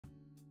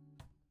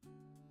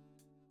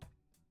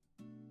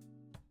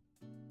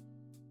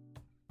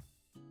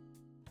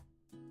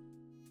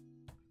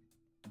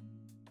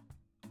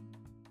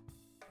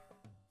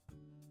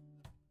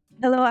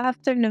Hello,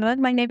 afternoon.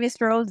 My name is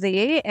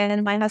Rosie,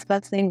 and my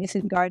husband's name is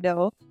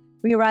Edgardo.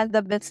 We run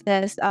the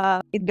business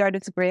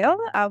Edgardo's Grill,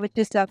 which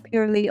is a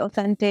purely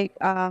authentic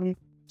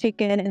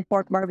chicken and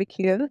pork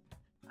barbecue.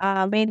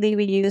 Mainly,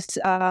 we use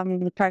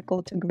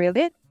charcoal to grill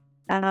it.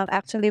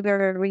 Actually,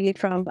 we're really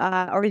from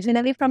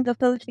originally from the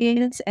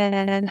Philippines,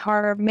 and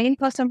our main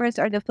customers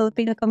are the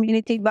Filipino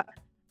community, but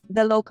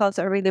the locals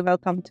are really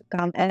welcome to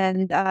come.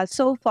 And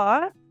so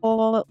far,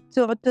 for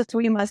 2 to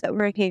 3 months that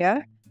we're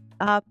here,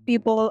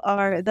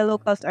 the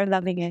locals are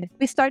loving it.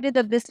 We started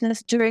the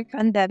business during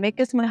pandemic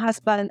because my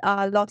husband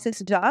lost his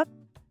job,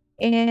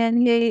 and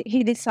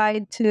he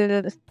decided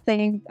to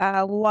think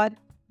what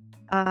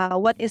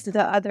is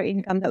the other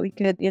income that we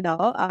could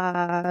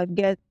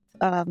get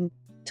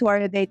to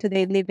our day to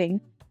day living.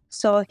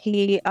 So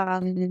he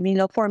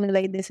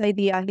formulated this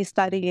idea. He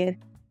studied it,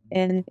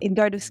 and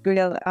Edgardo's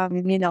Grill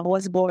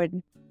was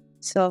born.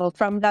 So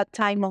from that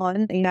time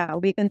on, yeah,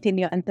 we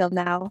continue until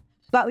now.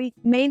 But we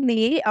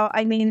mainly,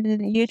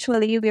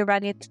 usually we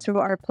run it through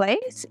our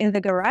place in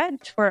the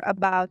garage for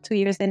about 2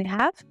 years and a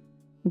half.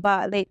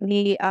 But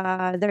lately,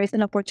 there is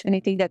an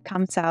opportunity that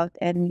comes out,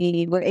 and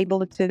we were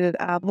able to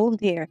move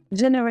here.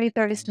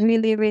 Generator is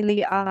really,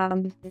 really,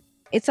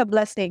 it's a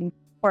blessing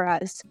for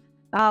us.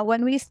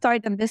 When we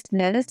start a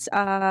business,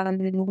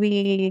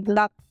 we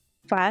lack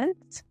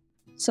funds.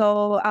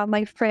 So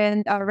my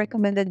friend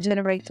recommended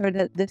generator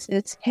that this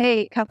is,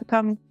 hey,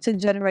 come to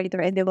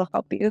generator and they will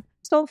help you.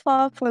 So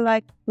far for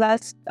like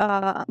last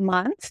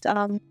months,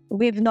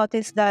 we've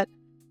noticed that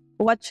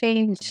what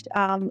changed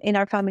in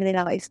our family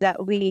now is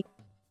that we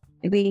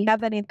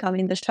have an income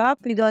in the shop.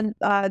 We don't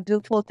do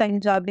full-time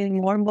job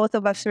anymore. Both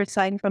of us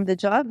resigned from the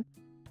job.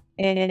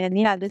 And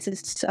yeah, this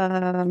is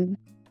the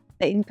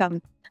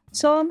income.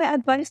 So my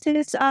advice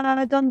is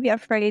don't be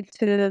afraid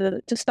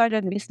to start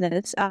a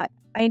business.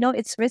 I know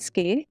it's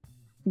risky,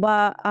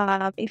 but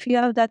if you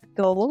have that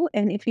goal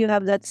and if you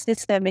have that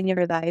system in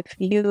your life,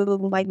 you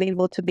might be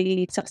able to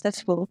be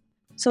successful.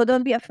 So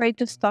don't be afraid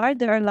to start.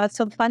 There are lots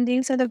of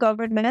fundings in the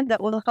government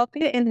that will help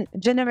you, and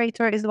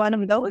Generator is one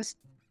of those.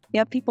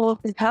 Yeah, people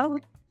will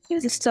help.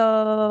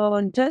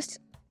 So just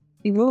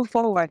move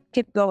forward,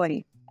 keep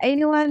going.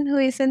 Anyone who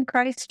is in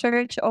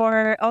Christchurch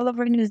or all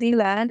over New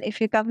Zealand,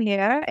 if you come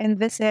here and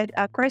visit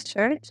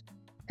Christchurch,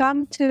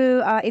 come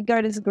to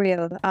Edgardo's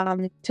Grill,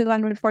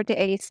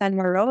 248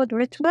 Sanmar Road,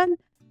 Richmond.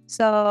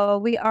 So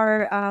we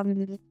are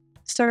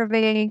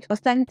serving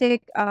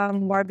authentic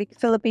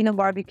Filipino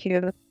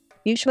barbecue,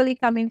 usually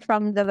coming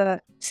from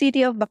the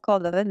city of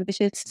Bacolod,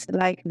 which is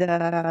like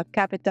the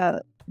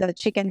capital, the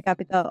chicken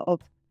capital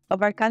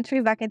of our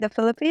country back in the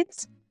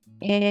Philippines.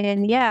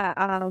 And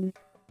yeah,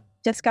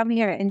 just come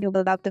here and you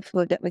will love the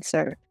food that we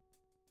serve.